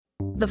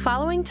The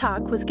following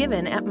talk was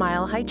given at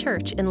Mile High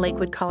Church in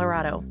Lakewood,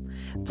 Colorado.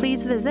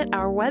 Please visit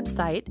our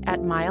website at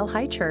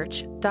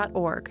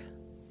milehighchurch.org.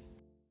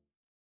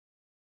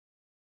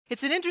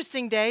 It's an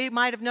interesting day. You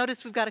might have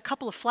noticed we've got a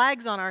couple of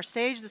flags on our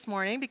stage this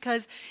morning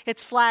because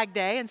it's Flag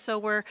Day, and so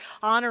we're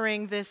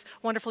honoring this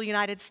wonderful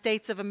United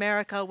States of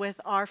America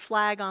with our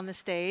flag on the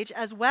stage,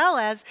 as well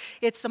as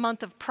it's the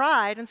month of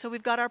Pride, and so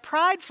we've got our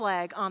Pride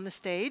flag on the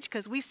stage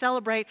because we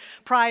celebrate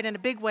Pride in a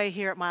big way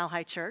here at Mile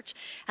High Church.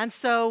 And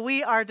so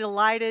we are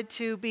delighted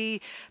to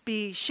be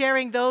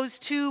sharing those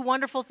two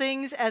wonderful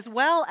things, as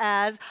well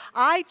as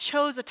I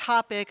chose a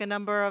topic a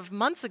number of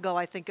months ago,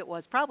 I think it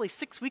was, probably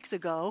 6 weeks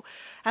ago,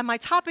 and my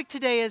topic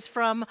today is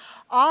from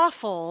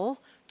awful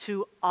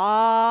to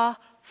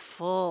awful.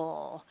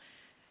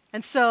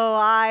 And so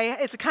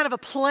it's a kind of a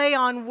play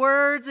on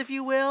words, if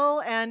you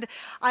will, and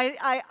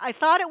I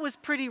thought it was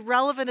pretty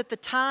relevant at the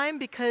time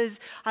because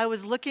I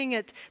was looking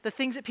at the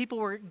things that people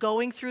were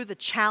going through, the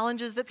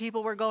challenges that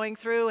people were going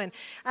through, and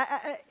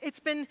it's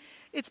been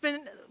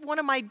one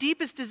of my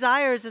deepest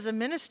desires as a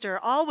minister,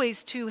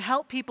 always to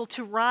help people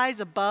to rise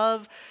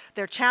above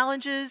their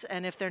challenges,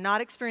 and if they're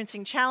not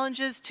experiencing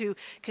challenges, to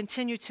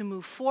continue to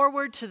move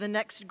forward to the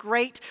next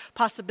great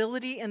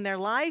possibility in their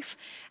life.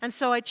 And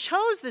so I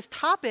chose this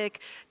topic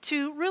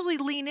to really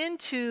lean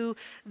into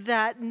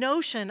that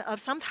notion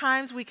of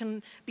sometimes we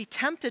can be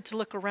tempted to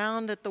look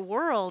around at the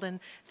world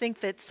and think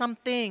that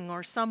something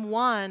or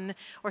someone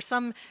or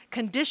some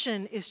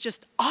condition is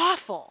just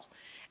awful.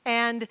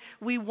 And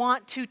we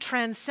want to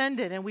transcend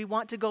it, and we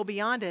want to go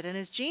beyond it. And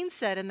as Jean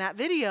said in that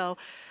video,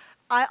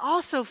 I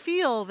also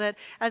feel that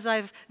as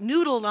I've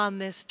noodled on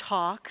this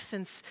talk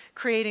since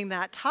creating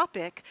that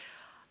topic,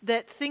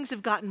 that things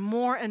have gotten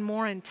more and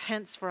more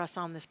intense for us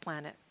on this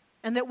planet.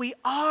 And that we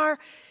are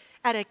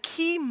at a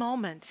key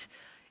moment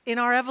in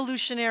our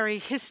evolutionary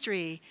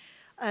history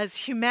as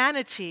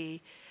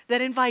humanity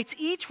that invites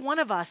each one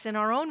of us in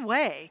our own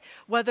way,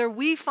 whether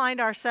we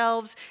find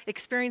ourselves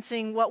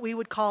experiencing what we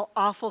would call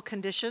awful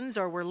conditions,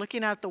 or we're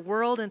looking out the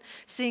world and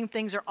seeing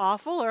things are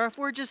awful, or if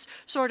we're just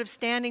sort of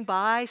standing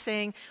by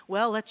saying,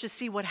 well, let's just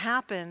see what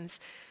happens.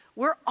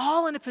 We're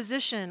all in a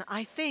position,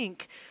 I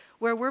think,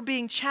 where we're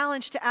being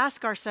challenged to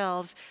ask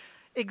ourselves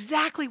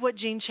exactly what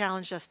Jean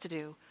challenged us to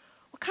do.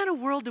 What kind of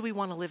world do we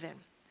want to live in?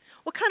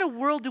 What kind of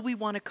world do we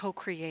want to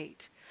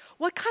co-create?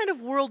 What kind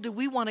of world do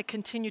we want to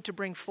continue to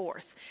bring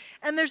forth?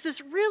 And there's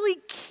this really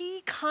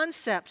key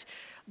concept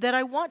that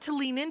I want to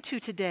lean into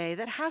today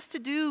that has to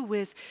do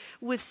with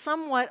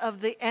somewhat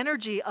of the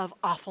energy of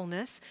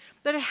awfulness,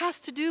 but it has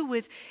to do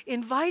with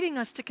inviting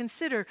us to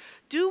consider,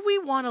 do we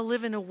want to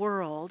live in a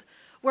world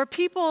where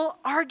people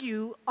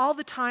argue all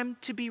the time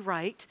to be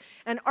right,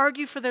 and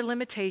argue for their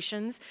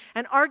limitations,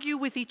 and argue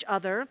with each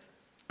other,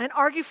 and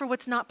argue for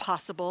what's not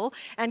possible,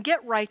 and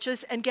get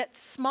righteous, and get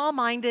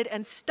small-minded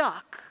and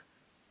stuck?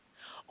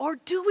 Or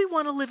do we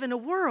want to live in a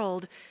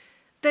world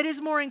that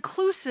is more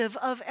inclusive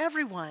of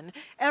everyone,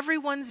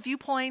 everyone's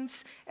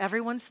viewpoints,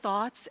 everyone's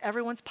thoughts,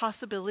 everyone's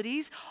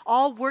possibilities,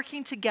 all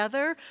working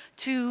together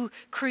to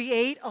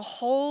create a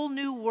whole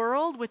new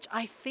world, which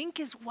I think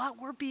is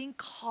what we're being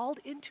called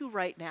into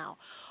right now.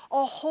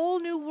 A whole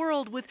new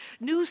world with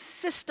new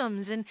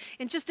systems in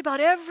just about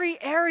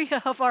every area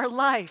of our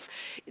life,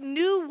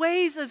 new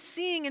ways of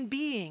seeing and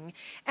being.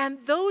 And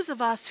those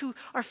of us who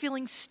are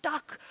feeling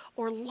stuck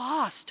or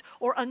lost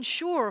or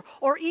unsure,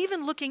 or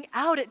even looking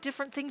out at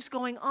different things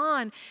going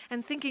on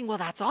and thinking, well,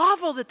 that's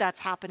awful that that's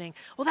happening.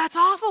 Well, that's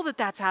awful that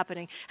that's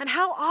happening. And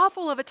how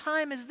awful of a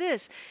time is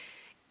this?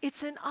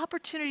 It's an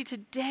opportunity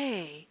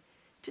today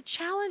to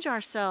challenge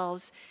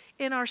ourselves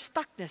in our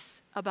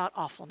stuckness about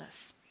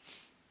awfulness.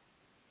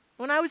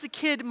 When I was a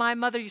kid, my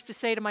mother used to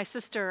say to my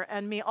sister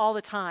and me all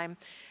the time,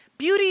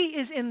 beauty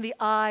is in the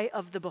eye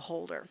of the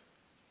beholder.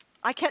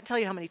 I can't tell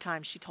you how many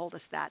times she told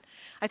us that.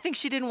 I think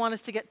she didn't want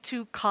us to get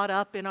too caught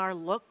up in our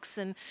looks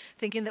and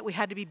thinking that we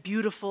had to be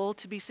beautiful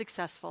to be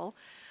successful.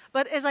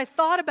 But as I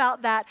thought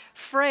about that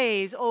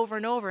phrase over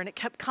and over, and it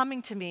kept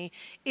coming to me,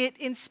 it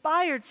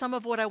inspired some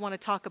of what I want to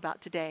talk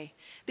about today.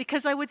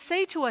 Because I would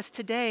say to us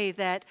today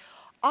that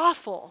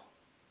awful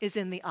is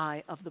in the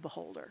eye of the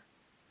beholder.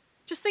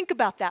 Just think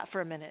about that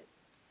for a minute.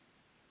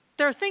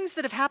 There are things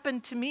that have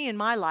happened to me in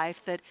my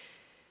life that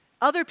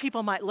other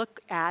people might look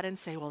at and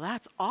say, well,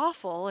 that's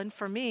awful. And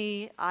for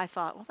me, I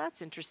thought, well,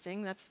 that's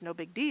interesting. That's no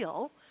big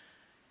deal.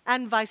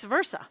 And vice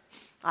versa.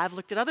 I've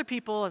looked at other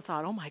people and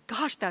thought, oh my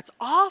gosh, that's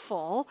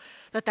awful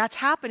that that's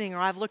happening. Or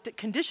I've looked at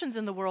conditions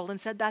in the world and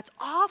said, that's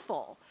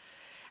awful.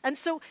 And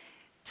so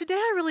today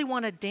I really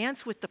want to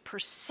dance with the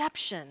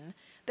perception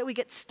that we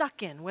get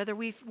stuck in, whether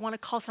we want to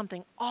call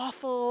something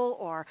awful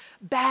or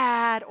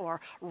bad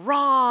or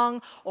wrong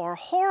or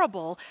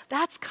horrible.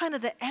 That's kind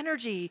of the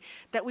energy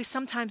that we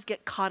sometimes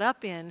get caught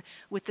up in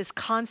with this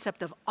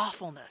concept of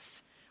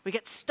awfulness. We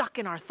get stuck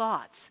in our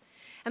thoughts.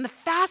 And the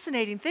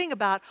fascinating thing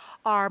about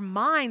our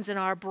minds and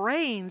our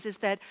brains is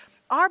that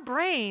our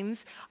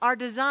brains are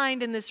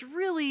designed in this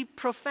really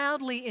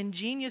profoundly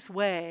ingenious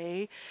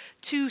way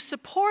to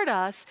support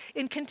us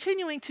in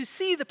continuing to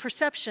see the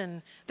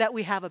perception that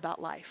we have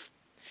about life.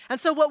 And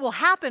so what will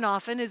happen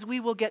often is we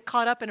will get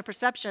caught up in a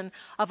perception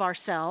of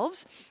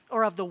ourselves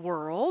or of the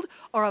world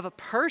or of a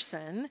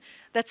person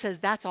that says,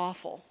 that's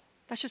awful.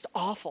 That's just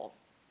awful.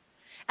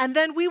 And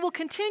then we will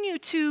continue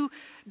to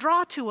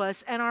draw to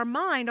us, and our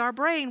mind, our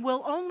brain,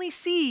 will only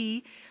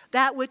see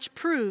that which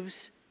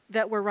proves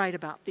that we're right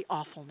about the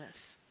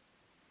awfulness.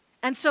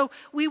 And so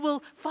we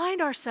will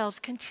find ourselves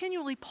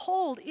continually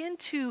pulled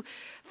into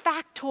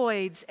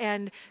factoids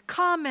and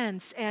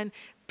comments and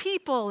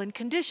people and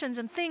conditions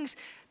and things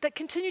that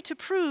continue to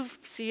prove,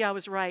 see, I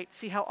was right,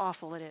 see how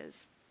awful it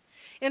is.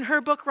 In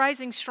her book,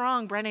 Rising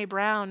Strong, Brené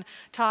Brown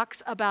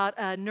talks about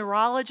a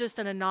neurologist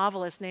and a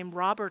novelist named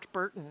Robert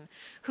Burton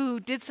who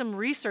did some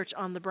research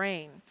on the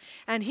brain.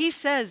 And he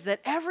says that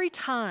every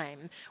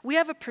time we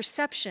have a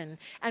perception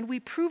and we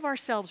prove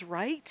ourselves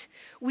right,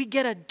 we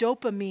get a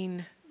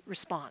dopamine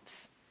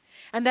response.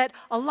 And that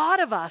a lot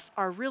of us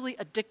are really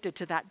addicted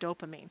to that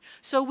dopamine.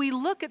 So we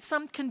look at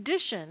some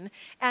condition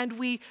and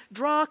we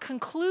draw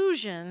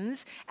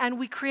conclusions and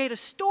we create a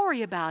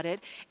story about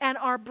it, and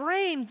our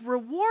brain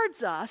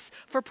rewards us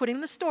for putting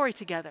the story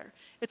together.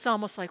 It's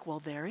almost like, well,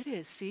 there it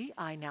is. See,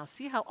 I now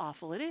see how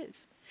awful it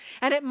is.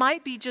 And it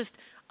might be just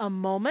a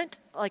moment,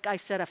 like I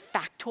said, a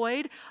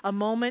factoid, a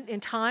moment in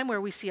time where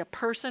we see a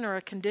person or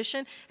a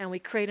condition and we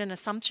create an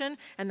assumption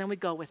and then we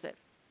go with it.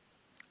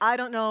 I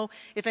don't know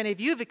if any of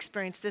you have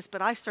experienced this,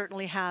 but I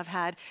certainly have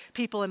had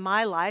people in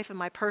my life, in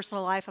my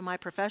personal life, and my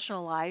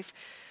professional life,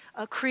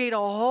 create a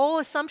whole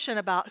assumption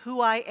about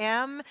who I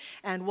am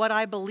and what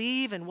I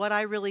believe and what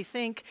I really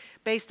think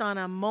based on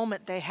a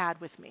moment they had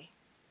with me.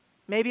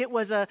 Maybe it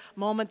was a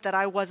moment that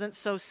I wasn't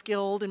so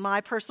skilled in my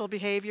personal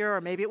behavior,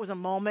 or maybe it was a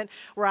moment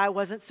where I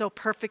wasn't so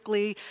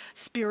perfectly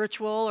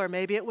spiritual, or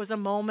maybe it was a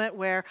moment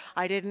where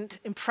I didn't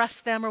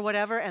impress them or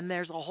whatever, and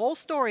there's a whole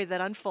story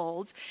that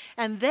unfolds.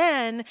 And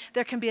then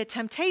there can be a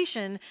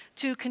temptation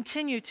to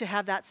continue to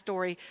have that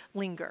story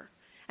linger.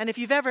 And if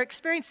you've ever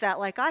experienced that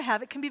like I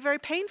have, it can be very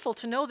painful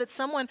to know that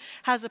someone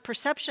has a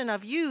perception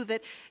of you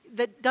that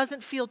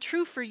doesn't feel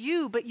true for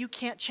you, but you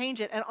can't change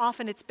it. And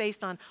often it's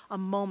based on a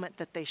moment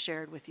that they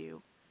shared with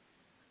you,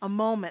 a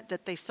moment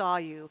that they saw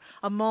you,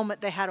 a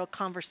moment they had a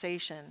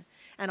conversation,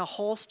 and a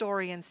whole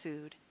story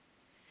ensued.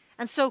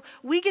 And so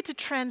we get to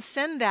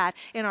transcend that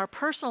in our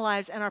personal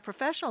lives and our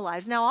professional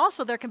lives. Now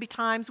also there can be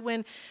times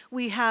when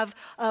we have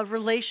a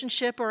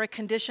relationship or a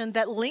condition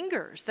that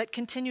lingers, that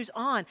continues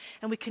on,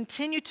 and we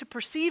continue to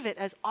perceive it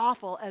as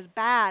awful, as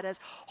bad,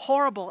 as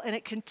horrible, and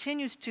it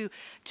continues to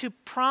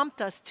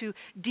prompt us to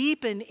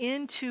deepen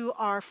into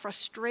our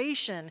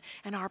frustration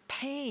and our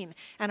pain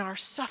and our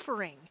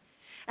suffering.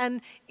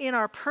 And in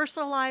our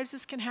personal lives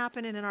this can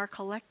happen, and in our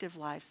collective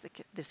lives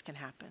this can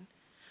happen.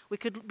 We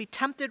could be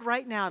tempted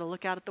right now to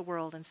look out at the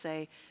world and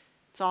say,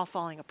 it's all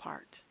falling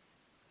apart.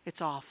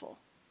 It's awful.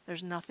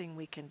 There's nothing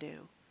we can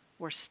do.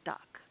 We're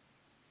stuck.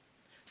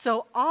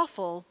 So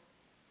awful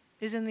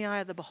is in the eye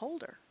of the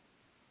beholder.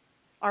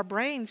 Our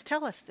brains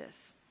tell us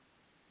this.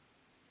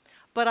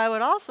 But I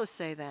would also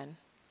say then,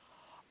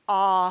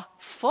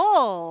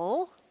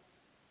 awful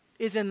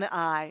is in the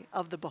eye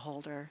of the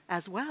beholder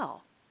as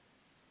well.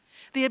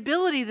 The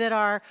ability that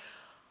our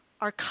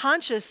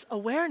conscious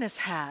awareness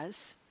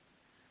has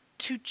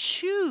to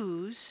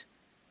choose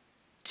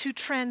to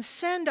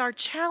transcend our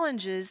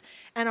challenges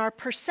and our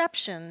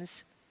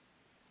perceptions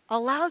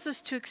allows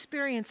us to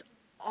experience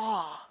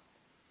awe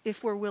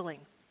if we're willing.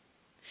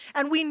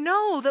 And we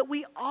know that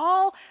we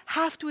all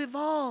have to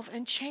evolve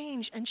and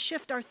change and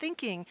shift our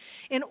thinking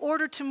in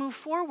order to move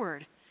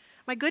forward.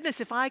 My goodness,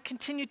 if I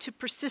continued to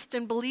persist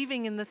in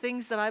believing in the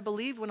things that I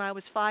believed when I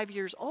was 5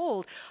 years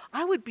old,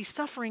 I would be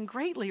suffering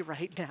greatly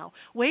right now,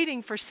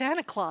 waiting for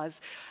Santa Claus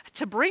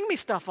to bring me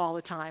stuff all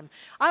the time.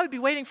 I would be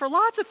waiting for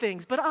lots of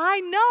things, but I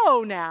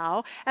know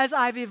now, as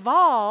I've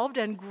evolved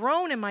and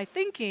grown in my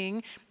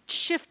thinking,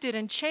 shifted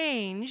and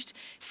changed,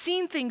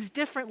 seen things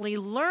differently,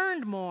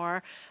 learned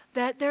more,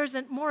 that there's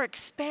a more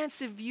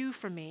expansive view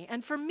for me.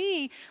 And for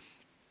me,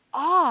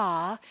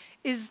 awe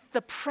is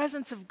the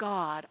presence of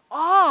God.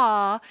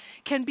 Awe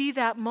can be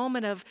that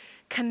moment of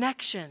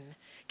connection,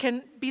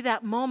 can be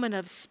that moment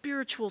of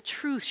spiritual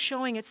truth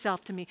showing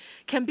itself to me,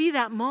 can be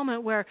that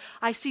moment where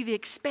I see the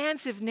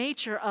expansive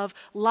nature of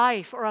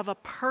life or of a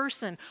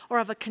person or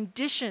of a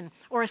condition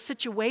or a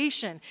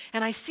situation,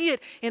 and I see it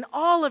in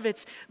all of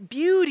its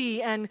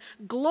beauty and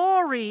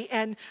glory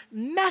and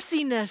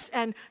messiness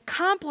and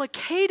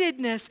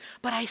complicatedness,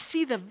 but I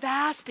see the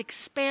vast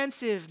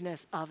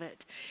expansiveness of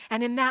it.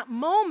 And in that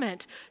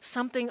moment,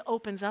 something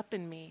opens up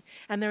in me,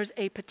 and there's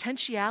a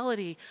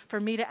potentiality for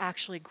me to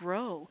actually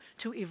grow,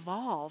 to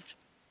evolve,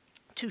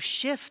 to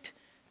shift,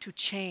 to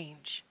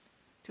change,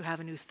 to have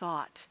a new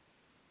thought,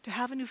 to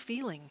have a new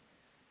feeling,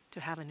 to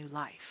have a new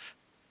life.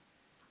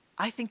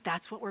 I think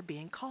that's what we're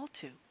being called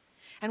to.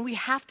 And we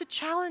have to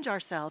challenge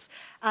ourselves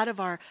out of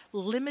our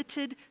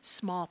limited,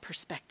 small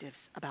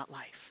perspectives about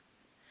life.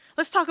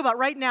 Let's talk about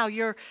right now,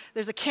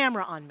 there's a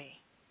camera on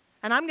me.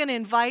 And I'm going to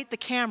invite the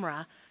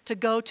camera to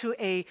go to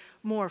a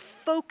more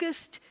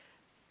focused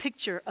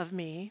picture of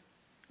me,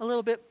 a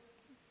little bit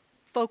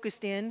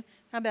focused in,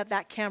 How about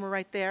that camera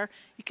right there?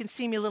 You can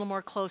see me a little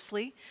more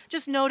closely.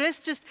 Just notice,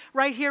 just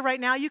right here, right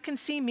now, you can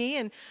see me.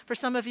 And for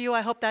some of you, I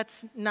hope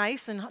that's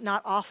nice and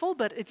not awful,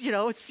 but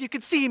you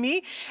can see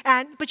me.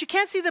 But you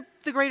can't see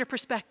the greater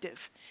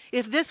perspective.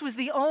 If this was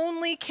the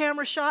only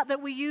camera shot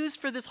that we used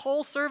for this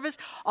whole service,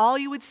 all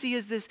you would see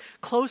is this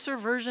closer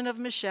version of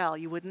Michelle.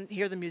 You wouldn't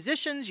hear the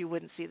musicians, you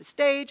wouldn't see the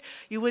stage,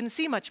 you wouldn't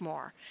see much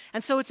more.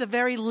 And so it's a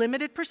very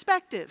limited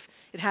perspective.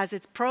 It has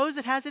its pros,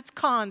 it has its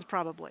cons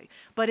probably,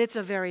 but it's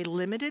a very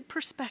limited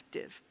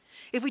perspective.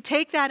 If we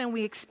take that and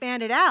we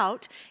expand it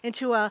out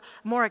into a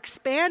more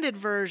expanded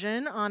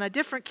version on a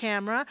different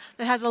camera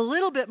that has a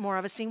little bit more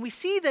of a scene, we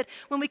see that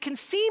when we can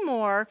see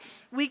more,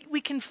 we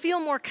can feel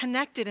more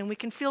connected and we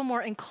can feel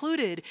more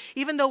included.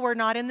 Even though we're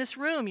not in this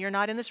room, you're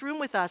not in this room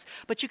with us,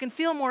 but you can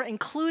feel more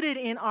included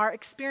in our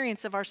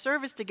experience of our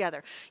service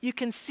together. You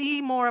can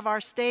see more of our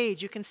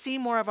stage, you can see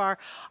more of our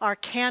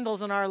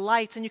candles and our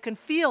lights, and you can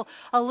feel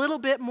a little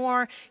bit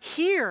more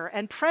here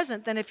and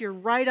present than if you're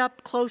right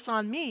up close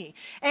on me.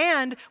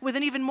 And with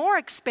an even more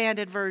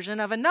expanded version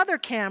of another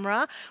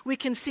camera, we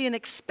can see an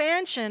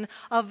expansion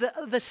of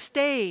the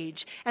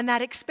stage. And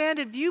that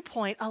expanded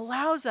viewpoint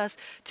allows us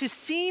to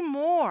see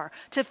more,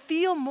 to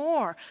feel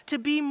more, to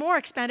be more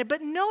expanded.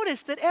 But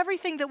notice that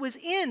everything that was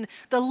in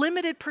the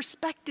limited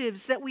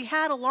perspectives that we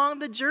had along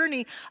the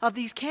journey of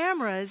these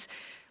cameras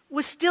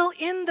was still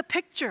in the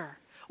picture,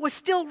 was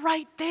still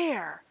right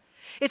there.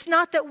 It's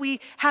not that we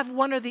have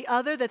one or the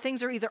other, that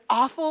things are either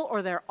awful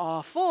or they're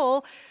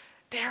awful.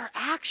 They're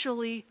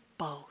actually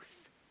both.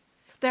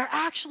 They're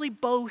actually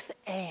both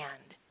and.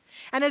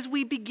 And as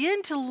we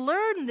begin to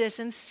learn this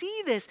and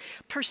see this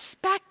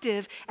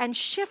perspective and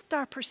shift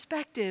our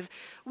perspective,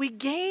 we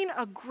gain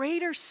a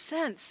greater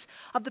sense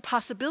of the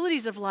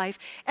possibilities of life,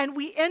 and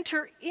we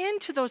enter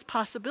into those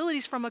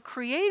possibilities from a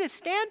creative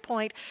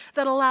standpoint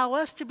that allow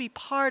us to be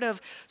part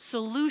of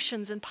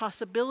solutions and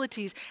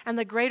possibilities and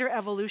the greater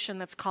evolution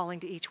that's calling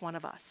to each one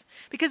of us.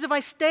 Because if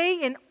I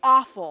stay in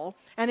awful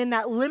and in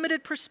that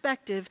limited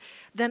perspective,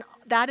 then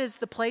that is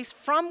the place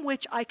from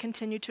which I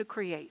continue to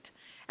create.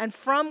 And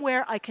from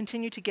where I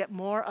continue to get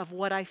more of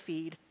what I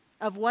feed,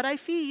 of what I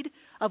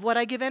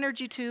give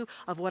energy to,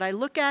 of what I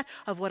look at,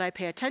 of what I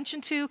pay attention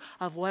to,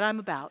 of what I'm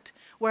about.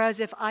 Whereas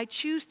if I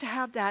choose to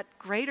have that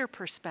greater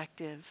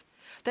perspective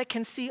that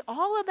can see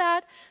all of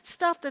that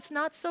stuff that's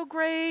not so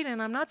great and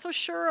I'm not so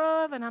sure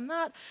of and I'm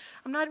not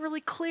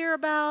really clear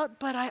about,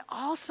 but I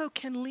also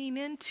can lean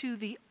into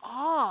the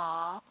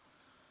awe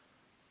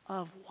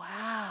of,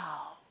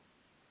 wow,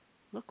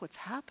 look what's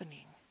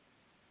happening.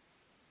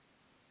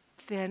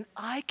 Then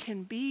I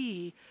can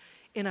be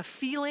in a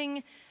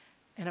feeling,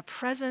 in a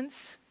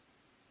presence,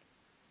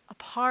 a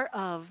part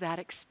of that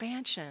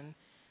expansion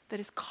that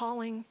is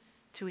calling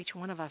to each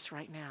one of us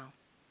right now.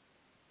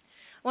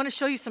 I want to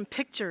show you some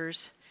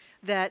pictures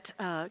that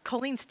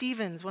Colleen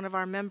Stevens, one of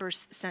our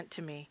members, sent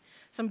to me.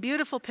 Some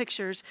beautiful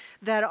pictures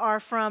that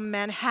are from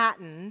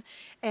Manhattan,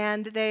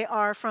 and they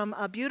are from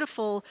a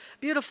beautiful,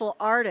 beautiful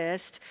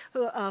artist,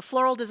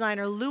 floral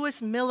designer,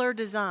 Louis Miller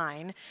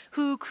Design,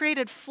 who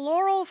created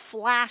floral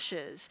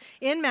flashes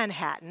in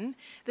Manhattan.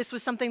 This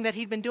was something that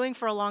he'd been doing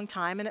for a long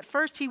time, and at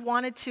first he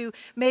wanted to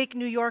make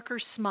New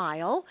Yorkers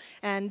smile,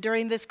 and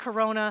during this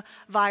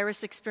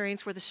coronavirus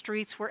experience where the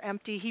streets were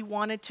empty, he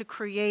wanted to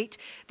create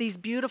these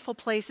beautiful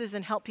places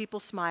and help people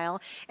smile,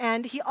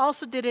 and he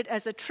also did it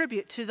as a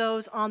tribute to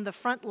those on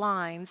the front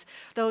lines,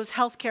 those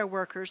healthcare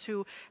workers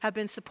who have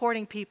been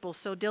supporting people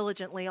so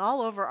diligently all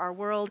over our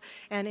world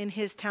and in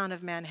his town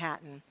of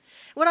Manhattan.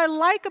 What I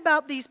like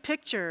about these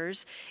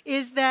pictures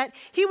is that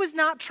he was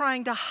not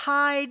trying to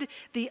hide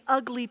the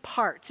ugly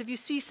parts. If you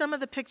see some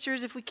of the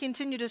pictures, if we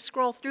continue to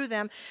scroll through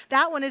them,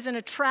 that one is in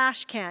a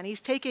trash can.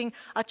 He's taking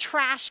a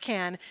trash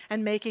can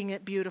and making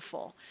it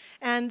beautiful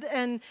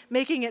and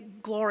making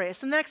it glorious.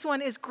 The next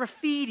one is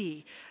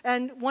graffiti,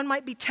 and one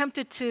might be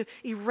tempted to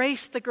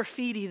erase the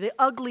graffiti, the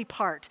ugly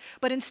part,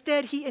 but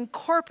instead he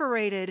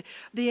incorporated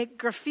the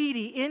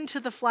graffiti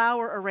into the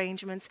flower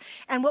arrangements,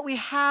 and what we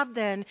have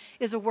then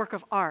is a work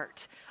of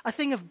art, a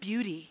thing of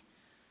beauty,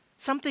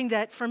 something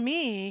that for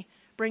me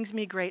brings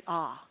me great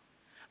awe.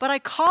 But I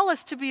call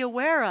us to be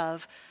aware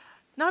of,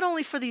 not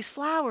only for these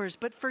flowers,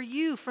 but for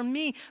you, for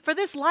me, for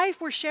this life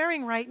we're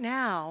sharing right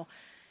now.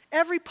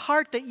 Every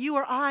part that you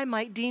or I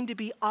might deem to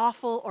be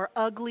awful or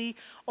ugly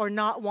or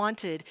not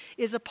wanted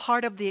is a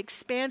part of the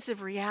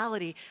expansive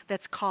reality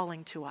that's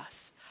calling to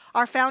us.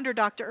 Our founder,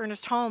 Dr.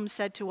 Ernest Holmes,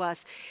 said to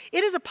us,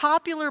 "It is a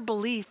popular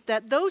belief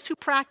that those who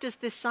practice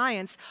this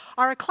science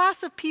are a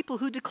class of people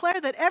who declare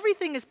that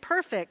everything is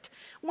perfect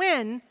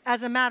when,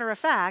 as a matter of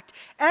fact,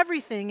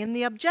 everything in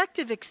the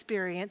objective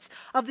experience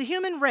of the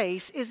human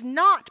race is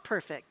not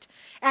perfect,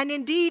 and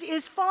indeed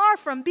is far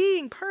from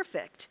being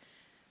perfect."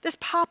 This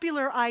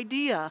popular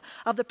idea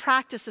of the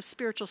practice of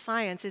spiritual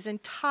science is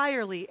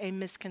entirely a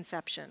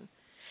misconception.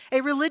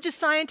 A religious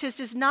scientist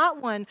is not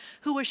one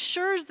who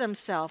assures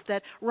themselves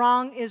that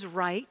wrong is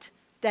right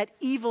that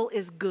evil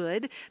is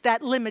good,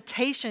 that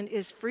limitation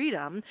is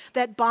freedom,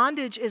 that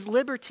bondage is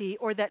liberty,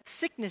 or that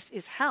sickness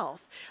is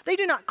health. They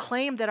do not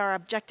claim that our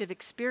objective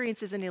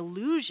experience is an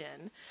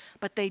illusion,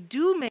 but they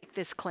do make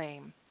this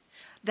claim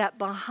that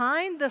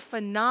behind the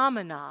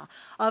phenomena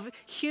of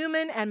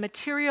human and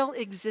material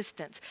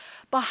existence,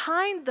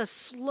 behind the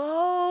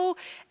slow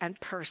and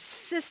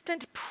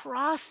persistent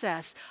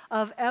process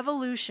of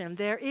evolution,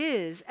 there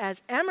is,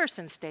 as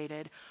Emerson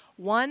stated,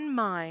 one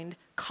mind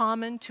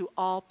common to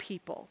all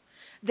people.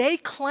 They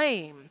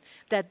claim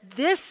that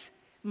this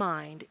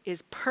mind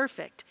is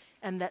perfect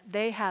and that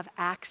they have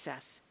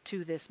access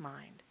to this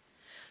mind.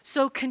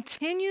 So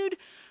continued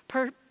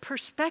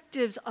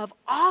perspectives of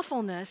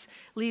awfulness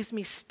leaves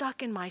me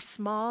stuck in my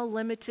small,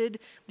 limited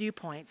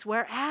viewpoints.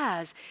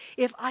 Whereas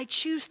if I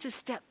choose to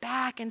step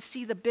back and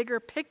see the bigger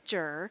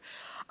picture,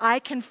 I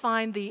can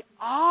find the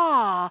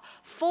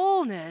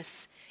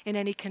fullness in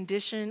any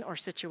condition or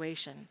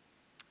situation.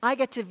 I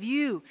get to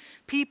view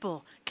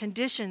people,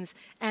 conditions,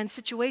 and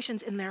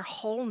situations in their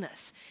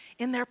wholeness,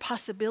 in their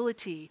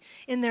possibility,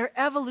 in their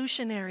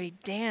evolutionary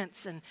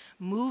dance and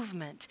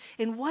movement,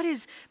 in what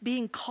is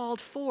being called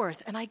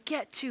forth. And I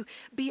get to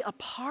be a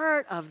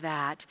part of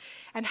that.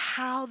 And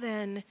how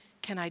then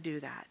can I do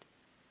that?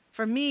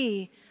 For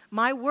me,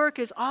 my work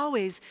is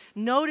always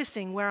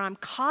noticing where I'm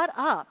caught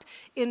up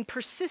in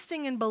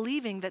persisting in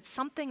believing that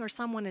something or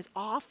someone is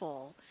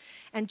awful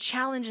and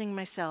challenging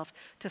myself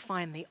to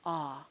find the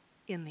awe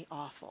in the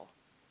awful.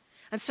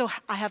 And so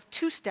I have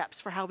 2 steps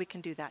for how we can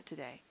do that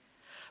today.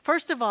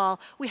 First of all,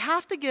 we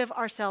have to give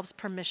ourselves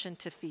permission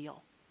to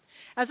feel.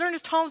 As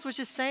Ernest Holmes was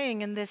just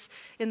saying in this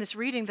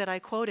reading that I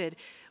quoted,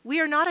 we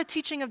are not a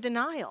teaching of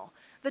denial.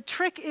 The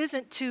trick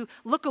isn't to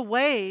look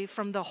away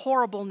from the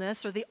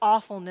horribleness or the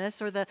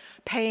awfulness or the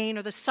pain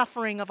or the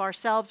suffering of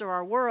ourselves or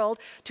our world,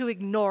 to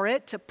ignore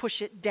it, to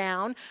push it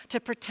down, to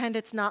pretend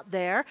it's not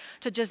there,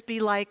 to just be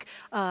like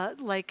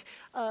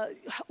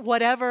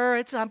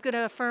whatever, I'm going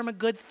to affirm a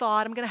good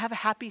thought, I'm going to have a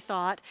happy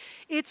thought.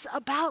 It's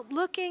about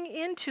looking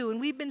into, and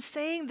we've been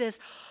saying this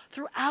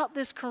throughout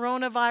this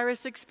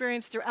coronavirus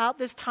experience, throughout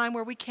this time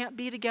where we can't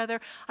be together.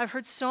 I've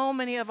heard so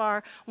many of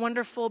our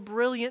wonderful,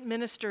 brilliant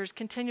ministers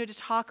continue to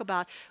talk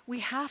about we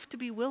have to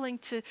be willing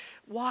to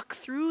walk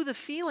through the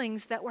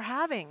feelings that we're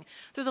having,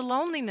 through the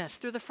loneliness,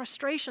 through the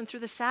frustration, through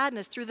the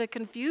sadness, through the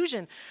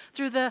confusion,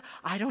 through the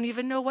I don't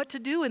even know what to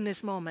do in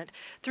this moment,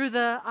 through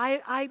the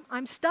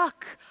I'm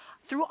stuck.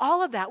 Through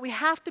all of that, we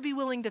have to be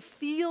willing to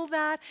feel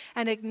that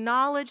and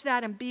acknowledge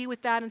that and be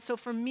with that. And so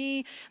for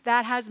me,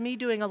 that has me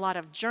doing a lot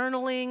of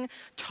journaling,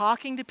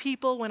 talking to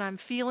people when I'm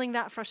feeling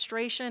that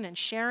frustration and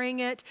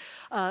sharing it,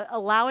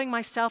 allowing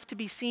myself to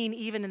be seen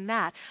even in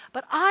that.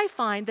 But I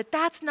find that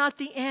that's not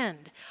the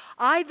end.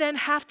 I then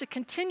have to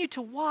continue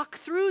to walk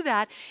through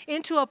that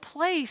into a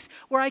place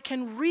where I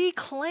can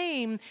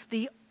reclaim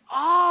the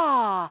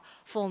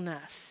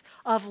awfulness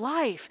of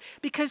life.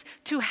 Because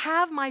to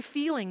have my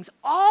feelings,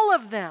 all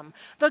of them,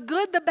 the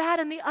good, the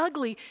bad, and the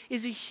ugly,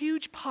 is a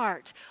huge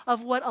part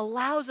of what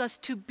allows us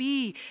to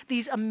be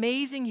these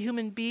amazing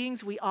human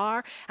beings we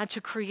are and to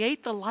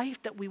create the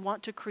life that we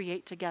want to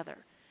create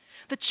together.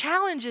 The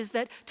challenge is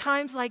that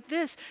times like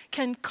this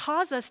can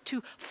cause us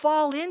to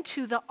fall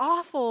into the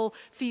awful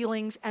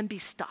feelings and be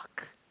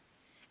stuck.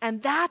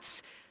 And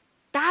that's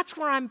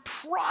where I'm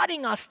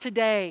prodding us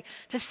today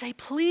to say,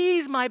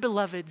 please, my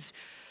beloveds,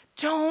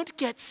 don't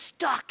get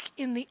stuck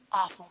in the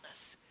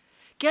awfulness.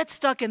 Get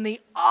stuck in the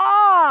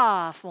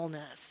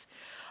awfulness.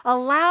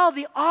 Allow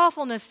the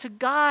awfulness to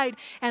guide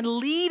and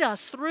lead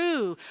us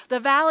through the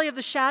valley of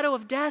the shadow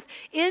of death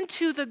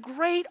into the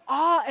great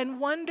awe and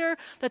wonder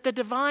that the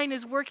divine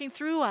is working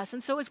through us.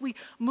 And so as we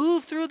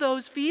move through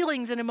those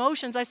feelings and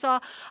emotions, I saw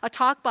a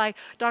talk by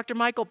Dr.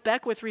 Michael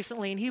Beckwith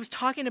recently, and he was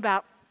talking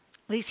about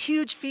these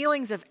huge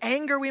feelings of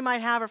anger we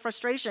might have or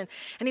frustration.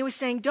 And he was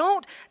saying,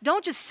 don't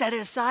just set it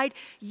aside,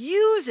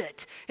 use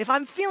it. If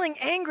I'm feeling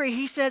angry,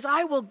 he says,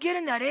 I will get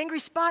in that angry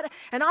spot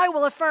and I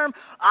will affirm,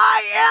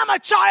 I am a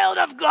child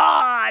of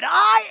God.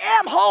 I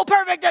am whole,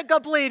 perfect, and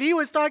complete. He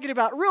was talking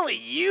about really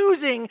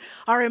using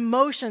our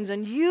emotions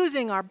and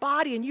using our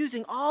body and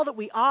using all that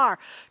we are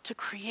to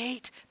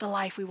create the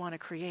life we want to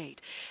create.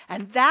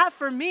 And that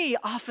for me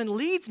often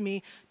leads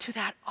me to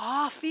that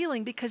awe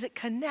feeling because it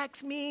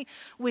connects me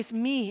with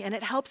me and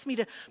it helps me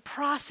to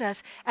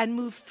process and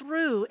move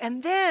through.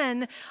 And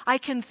then I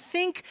can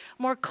think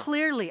more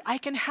clearly. I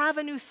can have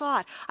a new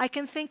thought. I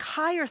can think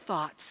higher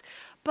thoughts.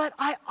 But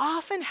I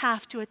often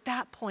have to, at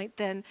that point,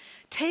 then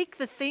take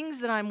the things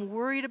that I'm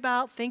worried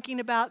about, thinking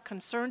about,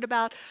 concerned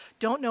about,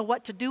 don't know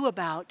what to do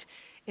about,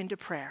 into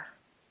prayer.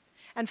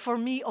 And for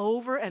me,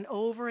 over and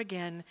over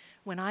again,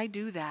 when I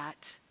do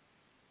that,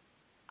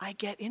 I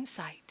get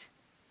insight.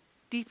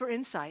 Deeper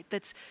insight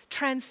that's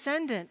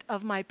transcendent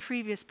of my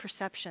previous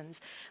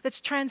perceptions,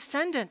 that's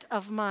transcendent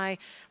of my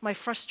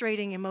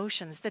frustrating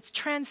emotions, that's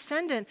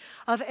transcendent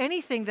of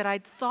anything that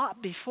I'd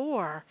thought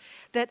before,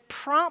 that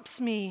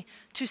prompts me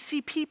to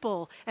see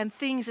people and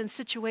things and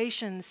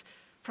situations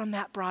from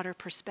that broader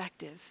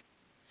perspective.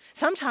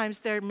 Sometimes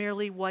they're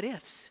merely what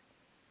ifs,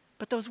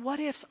 But those what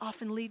ifs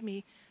often lead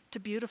me to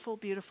beautiful,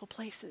 beautiful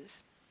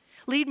places.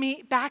 Lead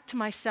me back to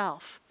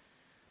myself,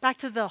 back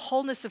to the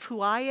wholeness of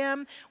who I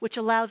am, which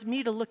allows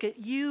me to look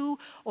at you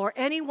or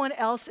anyone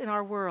else in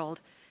our world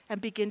and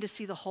begin to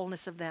see the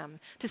wholeness of them,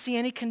 to see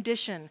any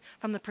condition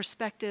from the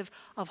perspective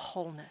of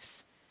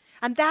wholeness.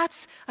 And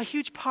that's a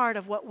huge part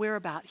of what we're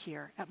about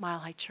here at Mile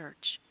High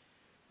Church.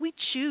 We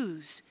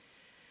choose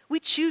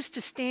to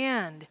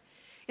stand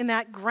in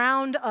that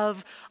ground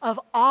of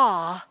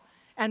awe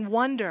and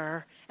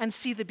wonder and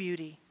see the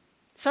beauty.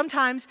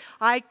 Sometimes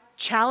I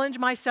challenge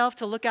myself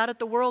to look out at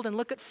the world and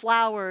look at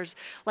flowers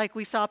like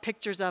we saw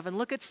pictures of and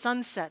look at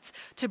sunsets,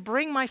 to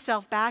bring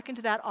myself back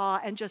into that awe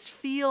and just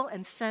feel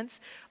and sense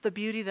the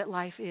beauty that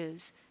life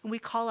is. And we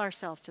call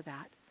ourselves to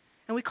that.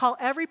 And we call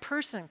every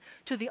person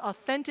to the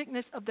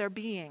authenticness of their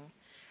being,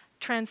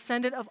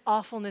 transcendent of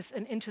awfulness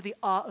and into the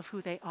awe of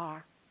who they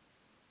are.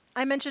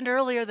 I mentioned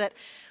earlier that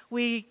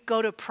we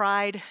go to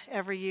Pride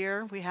every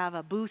year. We have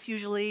a booth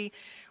usually.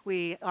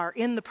 We are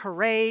in the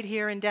parade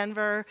here in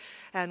Denver,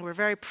 and we're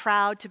very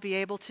proud to be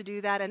able to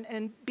do that.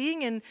 And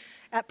being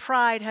at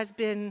Pride has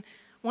been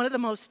one of the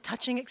most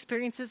touching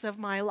experiences of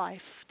my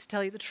life, to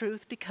tell you the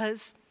truth,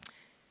 because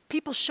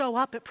people show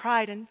up at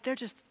Pride and they're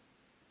just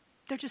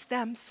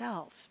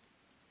themselves.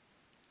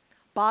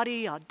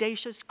 Body,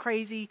 audacious,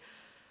 crazy,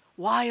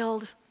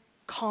 wild,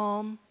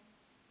 calm.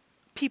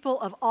 People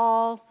of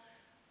all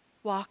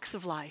walks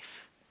of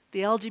life.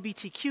 The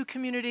LGBTQ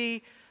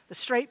community, the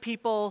straight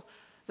people,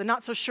 the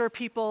not-so-sure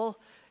people,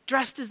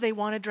 dressed as they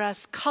want to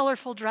dress,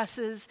 colorful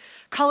dresses,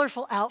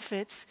 colorful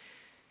outfits.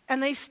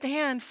 And they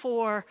stand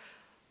for,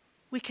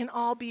 we can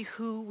all be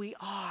who we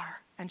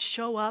are and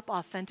show up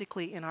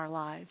authentically in our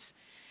lives.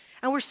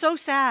 And we're so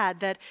sad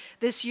that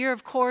this year,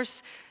 of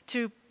course,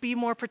 to be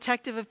more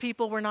protective of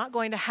people, we're not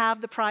going to have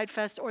the Pride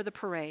Fest or the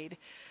parade.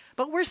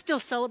 But we're still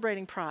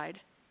celebrating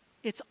Pride.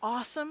 It's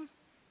awesome.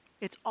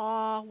 It's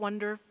awe,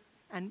 wonder,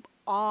 and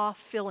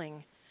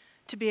awe-filling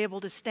to be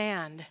able to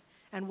stand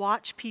and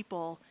watch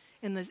people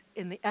in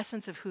the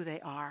essence of who they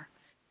are.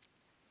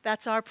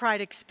 That's our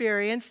Pride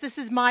experience. This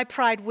is my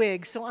Pride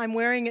wig, so I'm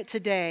wearing it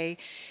today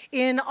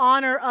in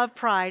honor of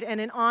Pride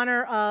and in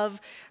honor of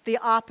the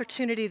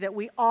opportunity that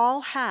we all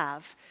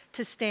have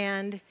to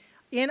stand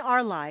in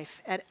our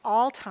life at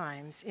all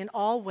times, in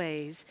all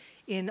ways,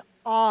 in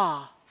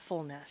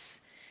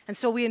awfulness. And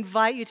so we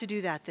invite you to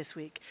do that this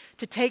week,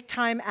 to take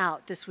time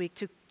out this week,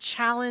 to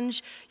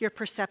challenge your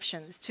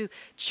perceptions, to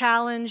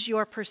challenge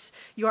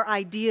your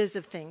ideas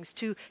of things,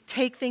 to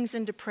take things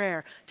into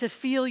prayer, to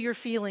feel your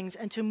feelings,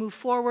 and to move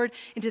forward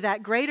into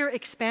that greater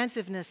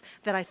expansiveness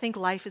that I think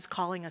life is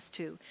calling us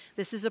to.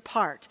 This is a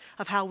part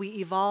of how we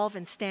evolve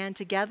and stand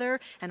together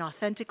and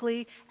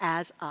authentically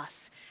as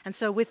us. And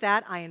so with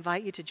that, I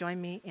invite you to join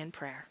me in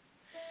prayer.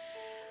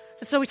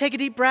 And so we take a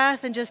deep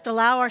breath and just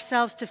allow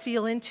ourselves to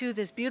feel into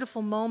this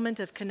beautiful moment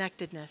of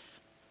connectedness,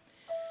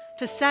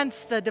 to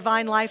sense the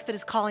divine life that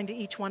is calling to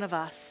each one of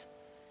us,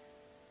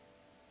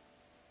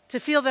 to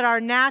feel that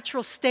our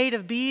natural state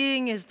of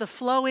being is the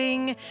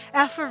flowing,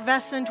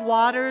 effervescent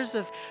waters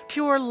of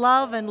pure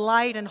love and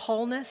light and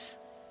wholeness.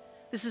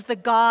 This is the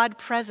God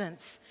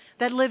presence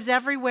that lives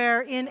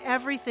everywhere, in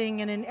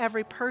everything, and in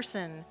every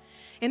person,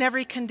 in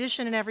every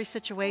condition, in every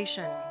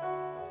situation.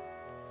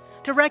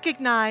 To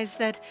recognize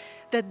that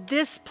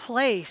this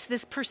place,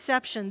 this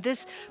perception,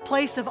 this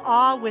place of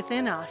awe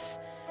within us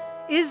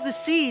is the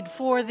seed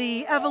for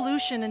the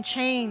evolution and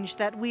change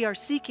that we are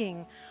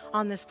seeking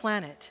on this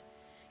planet.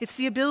 It's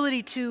the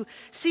ability to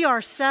see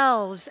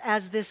ourselves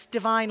as this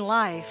divine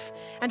life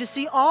and to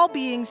see all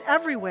beings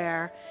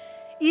everywhere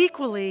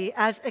equally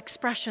as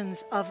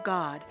expressions of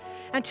God,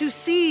 and to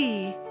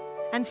see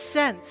and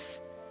sense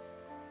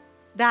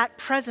that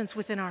presence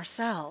within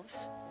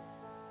ourselves.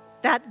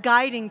 That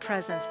guiding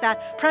presence,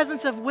 that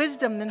presence of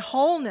wisdom and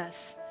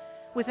wholeness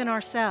within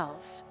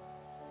ourselves.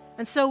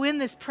 And so in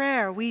this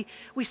prayer, we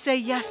say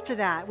yes to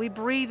that. We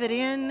breathe it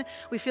in.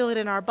 We feel it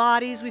in our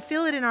bodies. We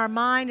feel it in our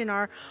mind, in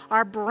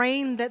our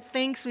brain that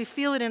thinks. We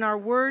feel it in our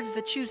words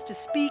that choose to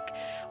speak.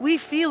 We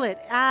feel it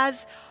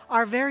as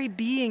our very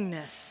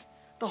beingness,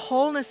 the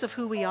wholeness of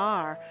who we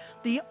are,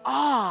 the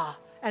awe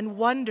and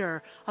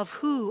wonder of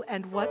who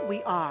and what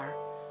we are.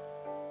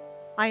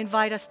 I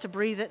invite us to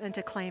breathe it and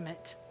to claim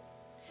it,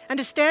 and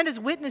to stand as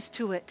witness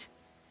to it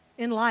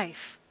in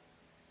life.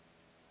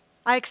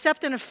 I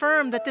accept and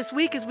affirm that this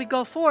week as we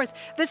go forth,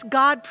 this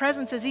God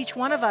presence as each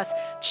one of us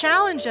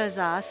challenges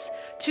us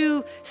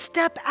to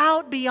step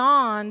out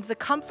beyond the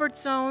comfort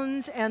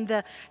zones and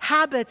the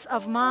habits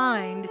of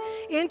mind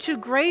into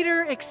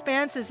greater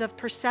expanses of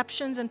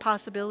perceptions and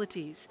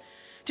possibilities.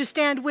 To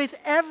stand with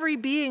every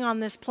being on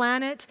this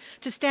planet,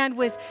 to stand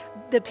with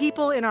the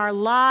people in our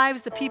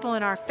lives, the people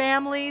in our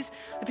families,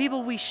 the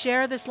people we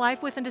share this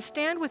life with, and to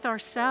stand with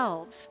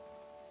ourselves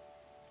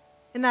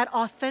in that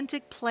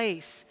authentic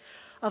place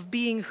of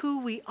being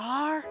who we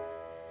are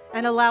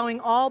and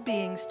allowing all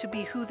beings to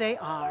be who they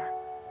are.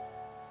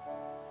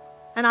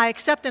 And I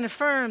accept and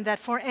affirm that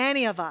for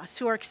any of us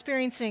who are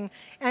experiencing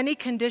any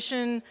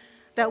condition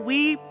that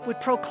we would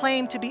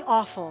proclaim to be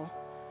awful,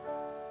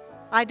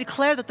 I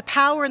declare that the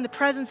power and the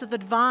presence of the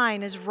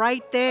divine is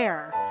right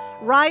there,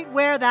 right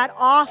where that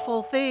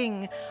awful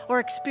thing or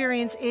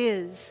experience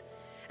is,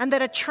 and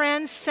that a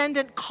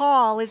transcendent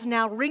call is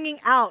now ringing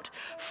out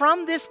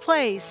from this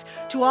place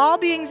to all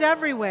beings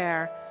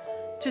everywhere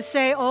to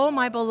say, oh,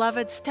 my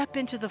beloved, step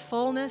into the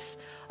fullness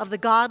of the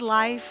God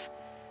life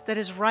that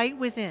is right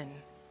within.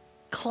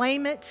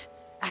 Claim it,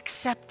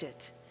 accept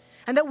it,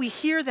 and that we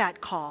hear that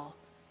call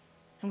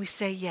and we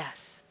say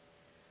yes.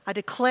 I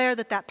declare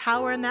that that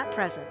power and that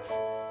presence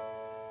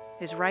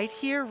is right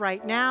here,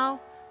 right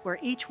now, where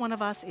each one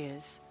of us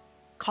is,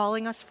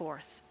 calling us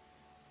forth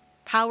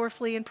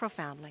powerfully and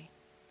profoundly.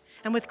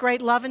 And with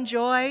great love and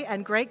joy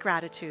and great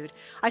gratitude,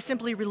 I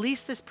simply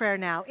release this prayer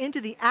now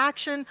into the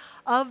action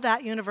of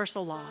that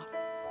universal law.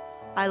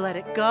 I let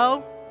it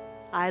go,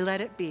 I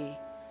let it be,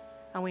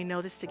 and we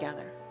know this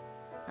together.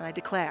 And I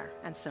declare,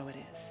 and so it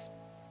is.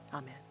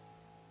 Amen.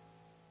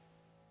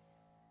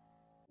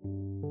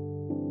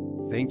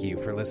 Thank you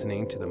for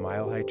listening to the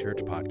Mile High Church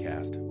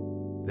podcast.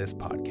 This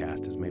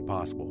podcast is made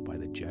possible by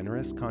the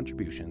generous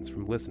contributions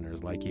from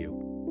listeners like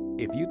you.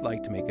 If you'd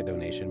like to make a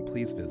donation,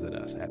 please visit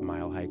us at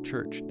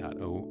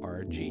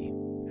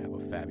milehighchurch.org. Have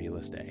a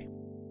fabulous day.